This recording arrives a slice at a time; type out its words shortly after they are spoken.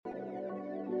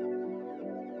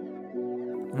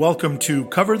Welcome to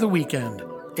Cover the Weekend,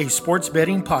 a sports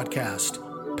betting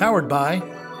podcast, powered by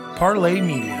Parlay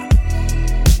Media.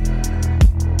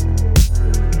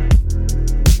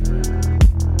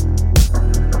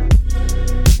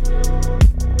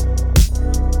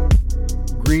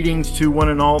 Greetings to one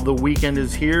and all. The weekend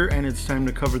is here, and it's time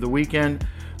to cover the weekend.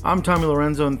 I'm Tommy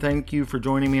Lorenzo, and thank you for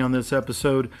joining me on this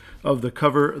episode of the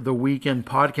Cover the Weekend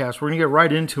podcast. We're going to get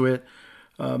right into it.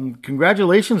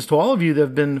 Congratulations to all of you that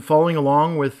have been following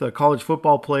along with college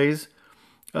football plays,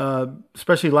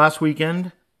 especially last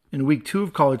weekend in week 2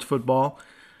 of college football.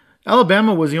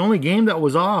 Alabama was the only game that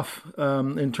was off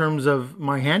in terms of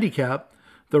my handicap.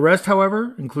 The rest,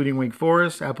 however, including Wake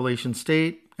Forest, Appalachian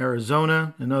State,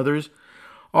 Arizona, and others,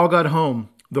 all got home.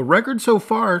 The record so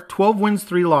far, 12 wins,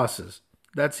 3 losses.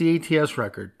 That's the ATS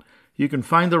record. You can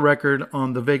find the record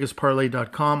on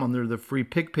thevegasparlay.com under the free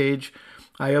pick page.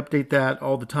 I update that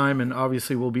all the time, and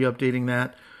obviously we'll be updating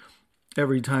that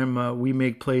every time we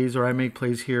make plays or I make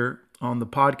plays here on the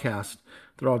podcast.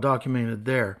 They're all documented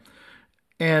there.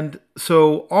 And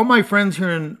so all my friends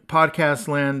here in podcast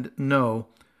land know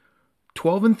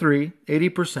 12-3,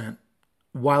 80%,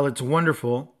 while it's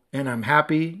wonderful and I'm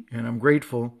happy and I'm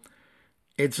grateful,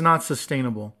 it's not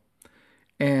sustainable.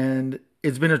 And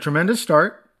it's been a tremendous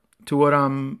start to what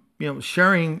I'm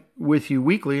sharing with you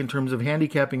weekly in terms of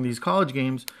handicapping these college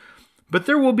games, but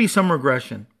there will be some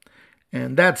regression.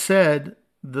 And that said,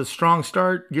 the strong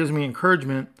start gives me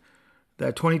encouragement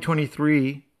that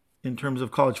 2023, in terms of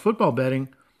college football betting,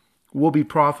 will be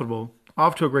profitable.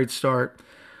 Off to a great start.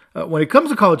 When it comes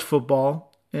to college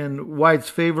football and why it's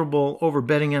favorable over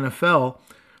betting NFL,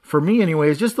 for me anyway,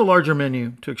 is just the larger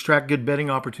menu to extract good betting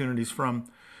opportunities from.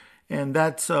 And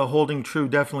that's holding true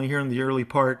definitely here in the early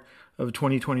part of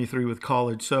 2023 with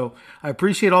college. So I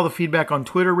appreciate all the feedback on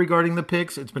Twitter regarding the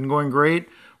picks. It's been going great.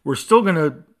 We're still going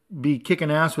to be kicking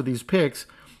ass with these picks,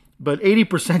 but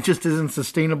 80% just isn't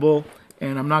sustainable.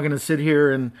 And I'm not going to sit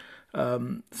here and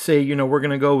say, we're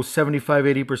going to go 75,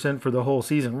 80% for the whole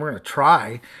season. We're going to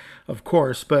try, of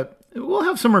course, but we'll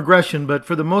have some regression. But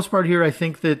for the most part here, I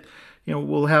think that,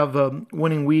 we'll have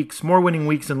winning weeks, more winning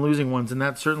weeks than losing ones. And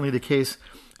that's certainly the case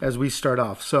as we start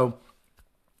off. So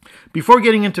before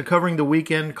getting into covering the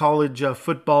weekend college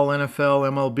football, NFL,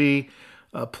 MLB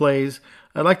plays,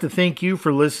 I'd like to thank you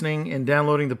for listening and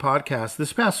downloading the podcast.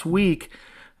 This past week,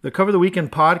 the Cover the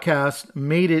Weekend podcast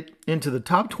made it into the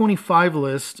top 25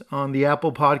 list on the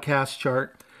Apple Podcast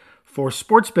chart for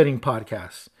sports betting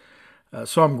podcasts.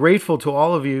 So I'm grateful to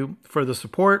all of you for the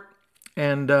support.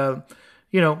 And,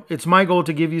 it's my goal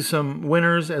to give you some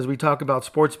winners as we talk about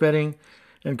sports betting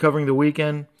and covering the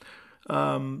weekend.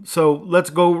 So let's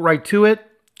go right to it.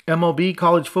 MLB,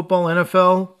 college football,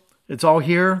 NFL, it's all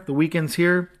here. The weekend's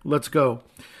here. Let's go.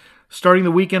 Starting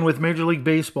the weekend with Major League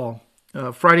Baseball.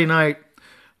 Friday night,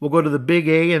 we'll go to the Big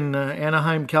A in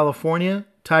Anaheim, California.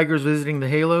 Tigers visiting the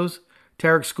Halos.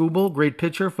 Tarik Skubal, great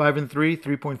pitcher, 5-3,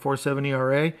 3.47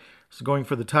 ERA. This is going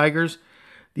for the Tigers.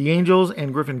 The Angels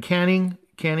and Griffin Canning.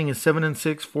 Canning is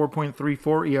 7-6,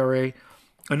 4.34 ERA.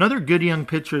 Another good young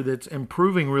pitcher that's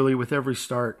improving really with every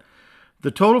start. The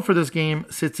total for this game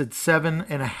sits at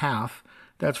 7.5.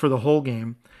 That's for the whole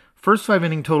game. First 5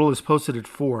 inning total is posted at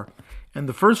 4. And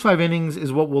the first 5 innings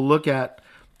is what we'll look at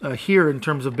here in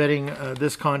terms of betting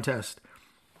this contest.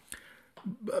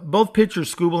 Both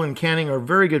pitchers, Skubal and Canning, are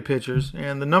very good pitchers,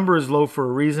 and the number is low for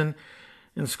a reason.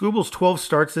 In Skubal's 12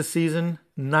 starts this season,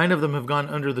 9 of them have gone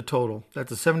under the total.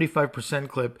 That's a 75%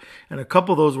 clip, and a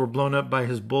couple of those were blown up by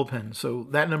his bullpen, so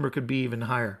that number could be even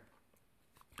higher.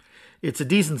 It's a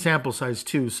decent sample size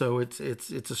too, so it's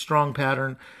a strong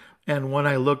pattern, and one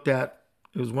I looked at.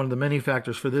 It was one of the many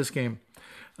factors for this game.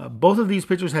 Both of these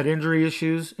pitchers had injury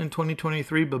issues in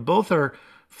 2023, but both are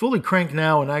fully cranked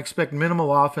now, and I expect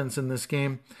minimal offense in this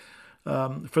game.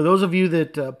 For those of you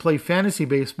that play fantasy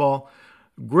baseball,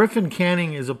 Griffin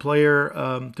Canning is a player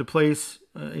to place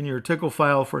in your tickle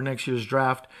file for next year's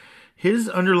draft. His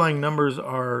underlying numbers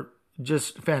are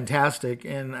just fantastic,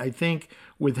 and I think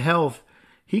with health,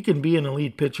 he can be an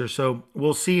elite pitcher. So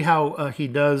we'll see how he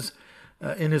does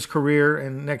in his career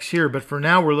and next year. But for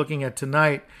now, we're looking at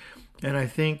tonight, and I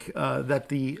think that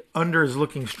the under is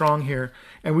looking strong here.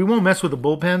 And we won't mess with the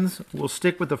bullpens. We'll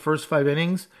stick with the first 5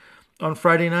 innings on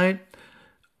Friday night.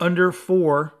 Under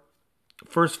 4,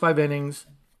 first 5 innings,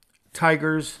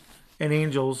 Tigers and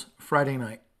Angels Friday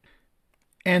night.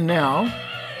 And now,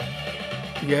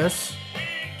 yes,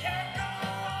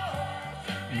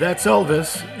 that's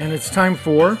Elvis, and it's time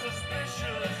for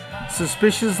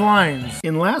Suspicious Lines.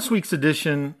 In last week's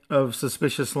edition of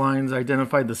Suspicious Lines, I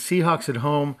identified the Seahawks at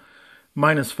home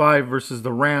 -5 versus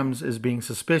the Rams as being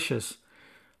suspicious.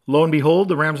 Lo and behold,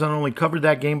 the Rams not only covered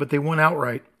that game, but they won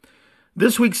outright.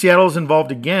 This week, Seattle's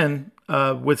involved again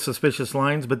with suspicious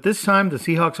lines, but this time the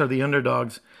Seahawks are the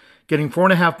underdogs, getting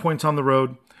 4.5 points on the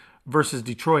road versus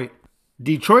Detroit.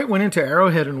 Detroit went into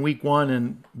Arrowhead in week 1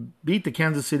 and beat the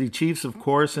Kansas City Chiefs, of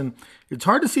course, and it's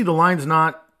hard to see the Lions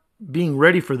not being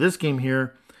ready for this game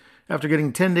here after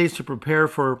getting 10 days to prepare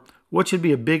for what should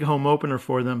be a big home opener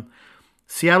for them.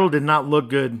 Seattle did not look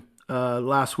good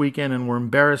last weekend and were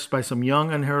embarrassed by some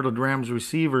young, unheralded Rams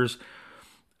receivers.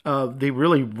 They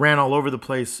really ran all over the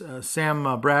place.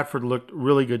 Sam Bradford looked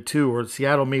really good too, or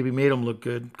Seattle maybe made him look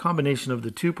good. Combination of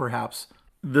the two, perhaps.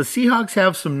 The Seahawks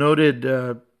have some noted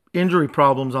injury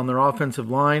problems on their offensive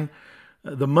line.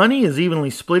 The money is evenly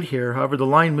split here. However, the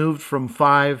line moved from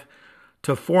 5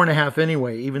 to 4.5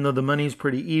 anyway, even though the money's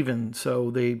pretty even.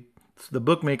 So the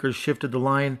bookmakers shifted the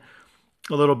line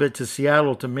a little bit to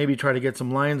Seattle to maybe try to get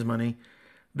some Lions money.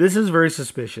 This is very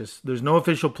suspicious. There's no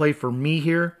official play for me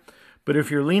here, but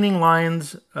if you're leaning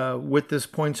Lions with this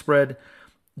point spread,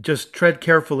 just tread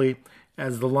carefully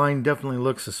as the line definitely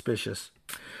looks suspicious.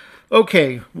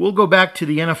 Okay, we'll go back to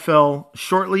the NFL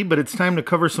shortly, but it's time to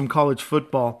cover some college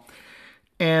football.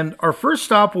 And our first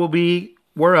stop will be,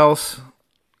 where else?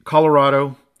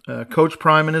 Colorado. Coach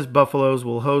Prime and his Buffaloes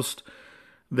will host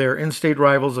their in-state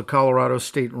rivals, the Colorado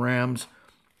State Rams.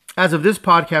 As of this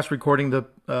podcast recording, the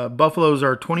Buffaloes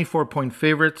are 24-point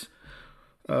favorites,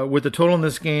 with the total in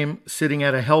this game sitting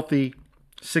at a healthy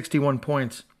 61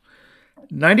 points.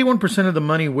 91% of the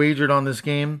money wagered on this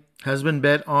game has been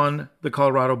bet on the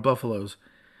Colorado Buffaloes.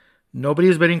 Nobody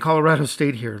is betting Colorado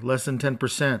State here, less than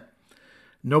 10%.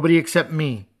 Nobody except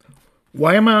me.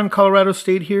 Why am I on Colorado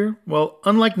State here? Well,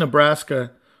 unlike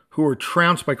Nebraska, who were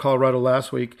trounced by Colorado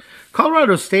last week,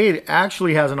 Colorado State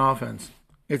actually has an offense.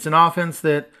 It's an offense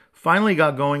that finally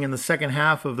got going in the second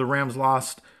half of the Rams'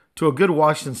 loss to a good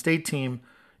Washington State team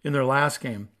in their last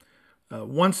game.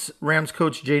 Once Rams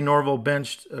coach Jay Norvell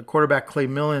benched quarterback Clay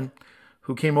Millen,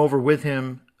 who came over with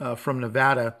him from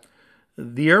Nevada,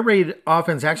 the air raid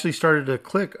offense actually started to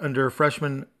click under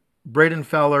freshman Braden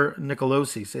Fowler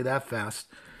Nicolosi. Say that fast.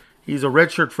 He's a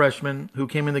redshirt freshman who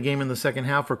came in the game in the second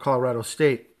half for Colorado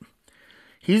State.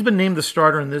 He's been named the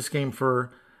starter in this game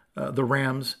for the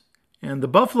Rams, and the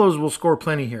Buffaloes will score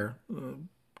plenty here.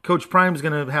 Coach Prime's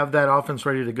going to have that offense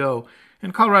ready to go,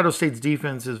 and Colorado State's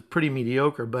defense is pretty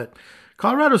mediocre, but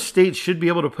Colorado State should be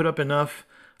able to put up enough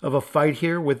of a fight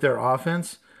here with their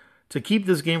offense to keep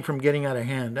this game from getting out of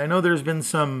hand. I know there's been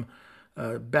some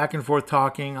back and forth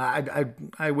talking.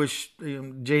 I wish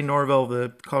Jay Norvell,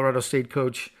 the Colorado State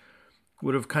coach,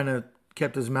 would have kind of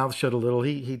kept his mouth shut a little.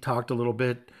 He talked a little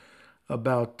bit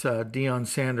about Deion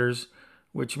Sanders,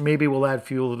 which maybe will add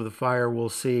fuel to the fire. We'll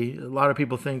see. A lot of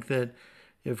people think that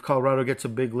if Colorado gets a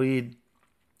big lead,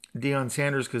 Deion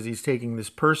Sanders, because he's taking this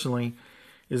personally,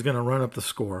 is going to run up the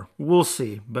score. We'll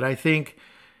see. But I think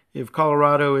if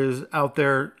Colorado is out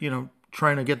there,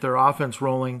 trying to get their offense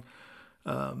rolling,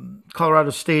 Colorado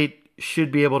State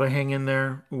should be able to hang in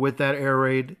there with that air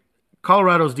raid.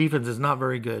 Colorado's defense is not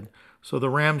very good, so the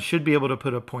Rams should be able to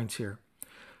put up points here.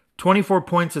 24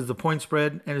 points is the point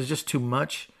spread, and it's just too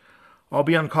much. I'll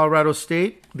be on Colorado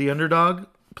State, the underdog,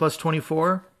 plus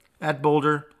 24 at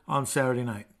Boulder on Saturday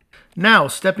night. Now,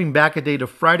 stepping back a day to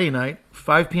Friday night,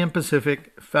 5 p.m.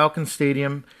 Pacific, Falcon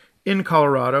Stadium in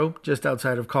Colorado, just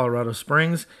outside of Colorado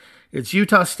Springs. It's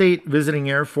Utah State visiting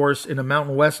Air Force in a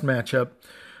Mountain West matchup.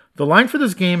 The line for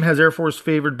this game has Air Force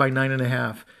favored by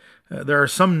 9.5. There are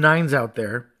some 9s out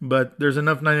there, but there's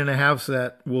enough 9.5s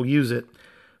that will use it.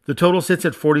 The total sits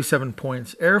at 47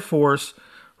 points. Air Force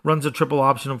runs a triple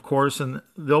option, of course, and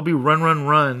they'll be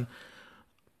run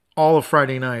all of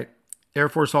Friday night. Air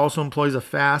Force also employs a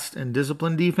fast and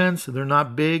disciplined defense. They're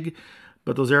not big,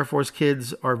 but those Air Force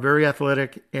kids are very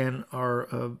athletic and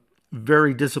are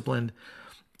very disciplined.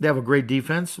 They have a great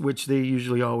defense, which they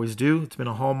usually always do. It's been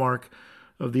a hallmark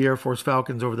of the Air Force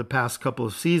Falcons over the past couple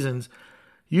of seasons.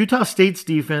 Utah State's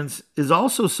defense is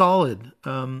also solid,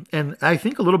 and I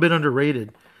think a little bit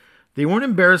underrated. They weren't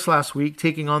embarrassed last week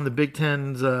taking on the Big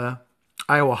Ten's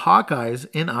Iowa Hawkeyes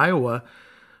in Iowa.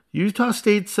 Utah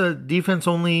State's defense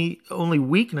only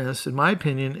weakness, in my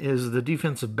opinion, is the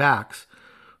defensive backs,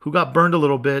 who got burned a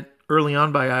little bit early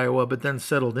on by Iowa, but then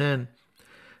settled in.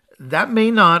 That may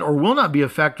not or will not be a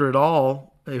factor at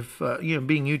all if,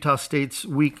 being Utah State's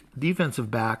weak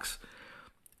defensive backs.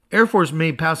 Air Force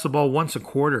may pass the ball once a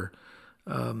quarter.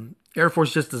 Air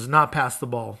Force just does not pass the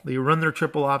ball. They run their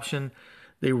triple option.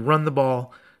 They run the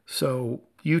ball. So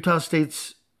Utah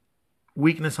State's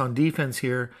weakness on defense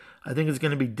here, I think it's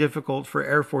going to be difficult for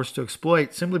Air Force to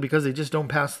exploit simply because they just don't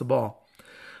pass the ball.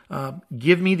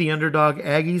 Give me the underdog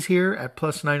Aggies here at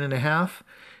plus 9.5.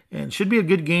 And should be a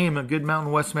good game, a good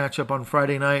Mountain West matchup on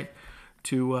Friday night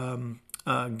to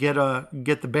get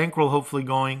the bankroll hopefully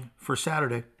going for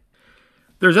Saturday.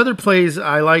 There's other plays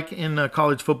I like in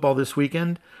college football this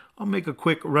weekend. I'll make a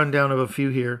quick rundown of a few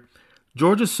here.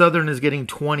 Georgia Southern is getting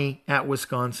 20 at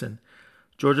Wisconsin.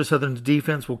 Georgia Southern's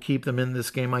defense will keep them in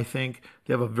this game, I think.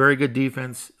 They have a very good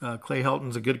defense. Clay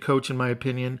Helton's a good coach, in my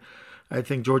opinion. I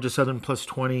think Georgia Southern plus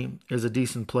 20 is a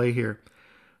decent play here.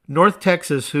 North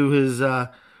Texas, who has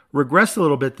regressed a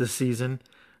little bit this season,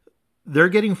 they're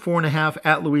getting 4.5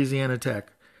 at Louisiana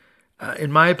Tech.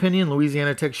 In my opinion,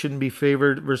 Louisiana Tech shouldn't be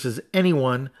favored versus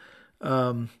anyone.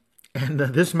 And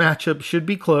this matchup should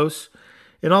be close.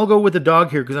 And I'll go with the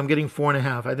dog here because I'm getting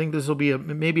 4.5. I think this will be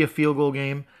maybe a field goal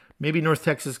game. Maybe North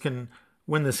Texas can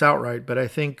win this outright, but I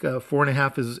think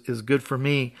 4.5 is good for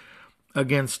me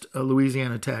against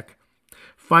Louisiana Tech.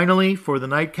 Finally, for the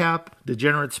nightcap,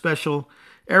 Degenerate Special,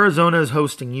 Arizona is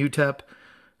hosting UTEP.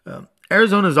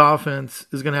 Arizona's offense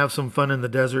is going to have some fun in the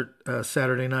desert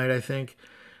Saturday night, I think.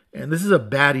 And this is a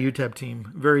bad UTEP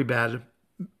team, very bad.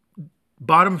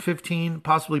 Bottom 15,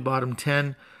 possibly bottom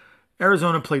 10.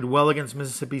 Arizona played well against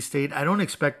Mississippi State. I don't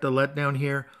expect a letdown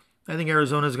here. I think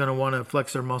Arizona is going to want to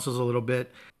flex their muscles a little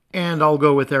bit. And I'll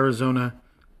go with Arizona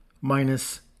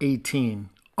minus 18.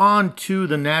 On to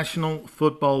the National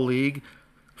Football League.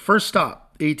 First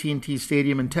stop, AT&T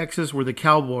Stadium in Texas, where the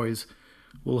Cowboys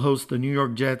will host the New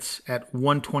York Jets at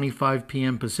 1:25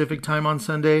 p.m. Pacific time on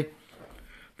Sunday.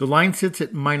 The line sits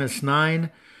at minus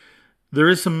 9. There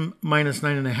is some minus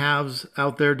 9.5s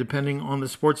out there depending on the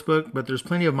sports book, but there's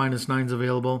plenty of minus 9s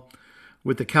available,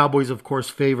 with the Cowboys, of course,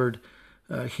 favored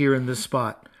here in this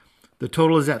spot. The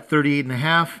total is at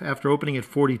 38.5 after opening at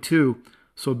 42,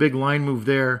 so a big line move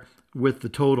there with the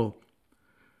total.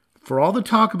 For all the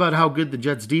talk about how good the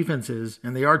Jets' defense is,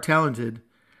 and they are talented,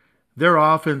 their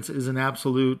offense is an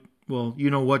absolute, well,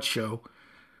 you-know-what show.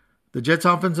 The Jets'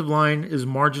 offensive line is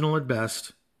marginal at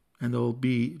best, and they'll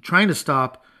be trying to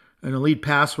stop an elite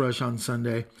pass rush on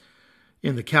Sunday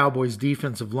in the Cowboys'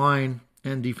 defensive line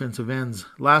and defensive ends.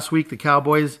 Last week, the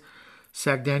Cowboys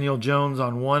sacked Daniel Jones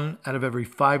on 1 out of every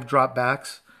 5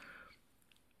 dropbacks.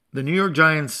 The New York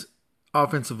Giants'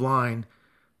 offensive line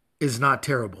is not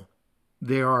terrible.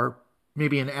 They are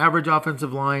maybe an average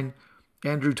offensive line.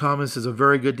 Andrew Thomas is a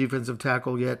very good defensive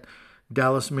tackle, yet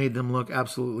Dallas made them look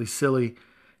absolutely silly,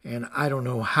 and I don't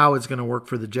know how it's going to work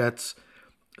for the Jets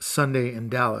Sunday in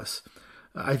Dallas.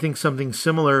 I think something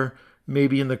similar may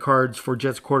be in the cards for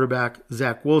Jets quarterback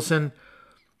Zach Wilson.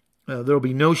 There will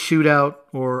be no shootout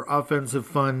or offensive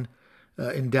fun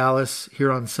in Dallas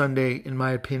here on Sunday, in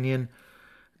my opinion.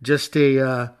 Just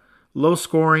a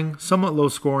somewhat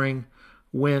low-scoring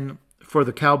win for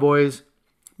the Cowboys.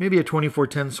 Maybe a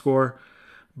 24-10 score,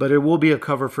 but it will be a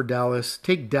cover for Dallas.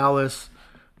 Take Dallas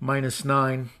minus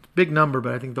 9. Big number,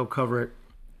 but I think they'll cover it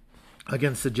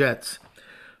against the Jets.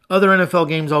 Other NFL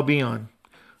games I'll be on.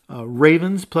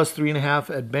 Ravens plus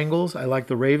 3.5 at Bengals. I like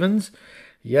the Ravens.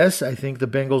 Yes, I think the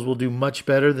Bengals will do much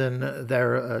better than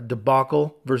their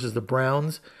debacle versus the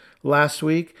Browns last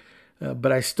week.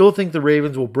 But I still think the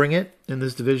Ravens will bring it in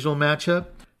this divisional matchup.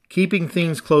 Keeping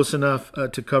things close enough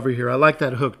to cover here. I like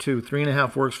that hook too.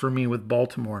 3.5 works for me with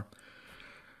Baltimore.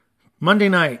 Monday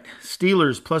night,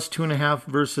 Steelers plus 2.5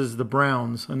 versus the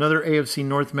Browns. Another AFC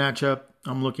North matchup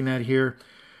I'm looking at here.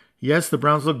 Yes, the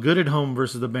Browns look good at home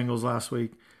versus the Bengals last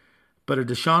week. But a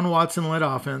Deshaun Watson-led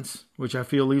offense, which I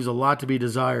feel leaves a lot to be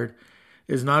desired,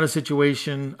 is not a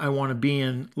situation I want to be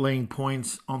in laying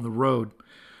points on the road.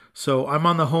 So I'm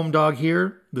on the home dog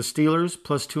here, the Steelers,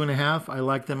 plus 2.5. I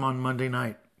like them on Monday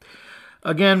night.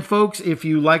 Again, folks, if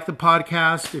you like the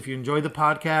podcast, if you enjoy the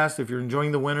podcast, if you're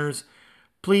enjoying the winners,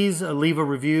 please leave a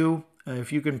review.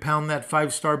 If you can pound that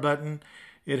 5-star button,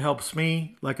 it helps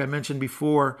me. Like I mentioned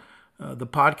before, the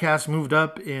podcast moved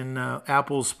up in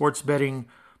Apple's sports betting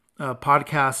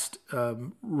podcast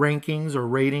rankings or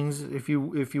ratings, if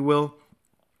you will,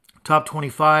 top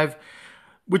 25,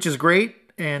 which is great.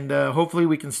 And hopefully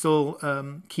we can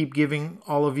still keep giving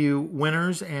all of you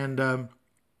winners and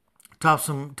talk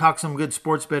some good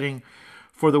sports betting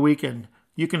for the weekend.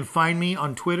 You can find me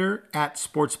on Twitter at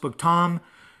SportsbookTom.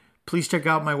 Please check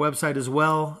out my website as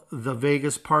well,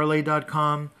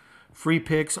 thevegasparlay.com. Free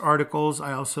picks, articles.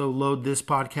 I also load this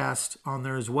podcast on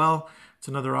there as well. It's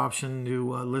another option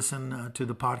to listen to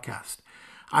the podcast.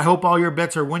 I hope all your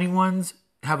bets are winning ones.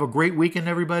 Have a great weekend,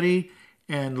 everybody,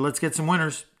 and let's get some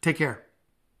winners. Take care.